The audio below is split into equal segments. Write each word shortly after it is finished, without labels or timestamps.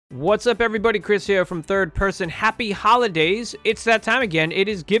What's up, everybody? Chris here from Third Person. Happy holidays. It's that time again. It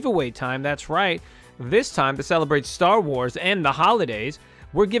is giveaway time. That's right. This time, to celebrate Star Wars and the holidays,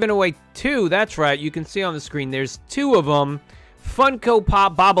 we're giving away two. That's right. You can see on the screen, there's two of them. Funko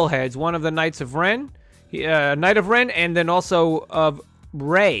Pop Bobble-Heads, one of the Knights of Ren, Knight of Ren, and then also of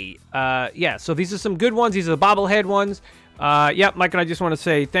Rey. Yeah, so these are some good ones. These are the Bobble-Head ones. Yeah, Mike and I just want to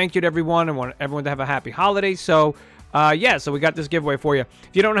say thank you to everyone. I want everyone to have a happy holiday. So, yeah, so we got this giveaway for you. If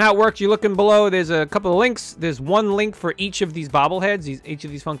you don't know how it works, you're looking below. There's a couple of links. There's one link for each of these Bobbleheads, each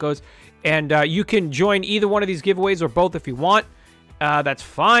of these Funkos. And you can join either one of these giveaways or both if you want. That's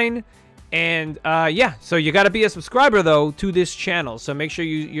fine. And, yeah, so you got to be a subscriber, though, to this channel. So make sure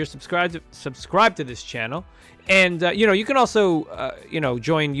you're subscribed to this channel. And, you know, you can also, you know,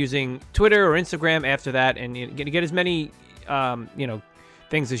 join using Twitter or Instagram after that. And you get as many, you know,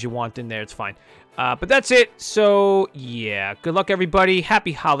 things as you want in there. It's fine. But that's it. So, yeah, good luck, everybody.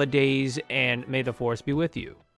 Happy holidays, and may the Force be with you.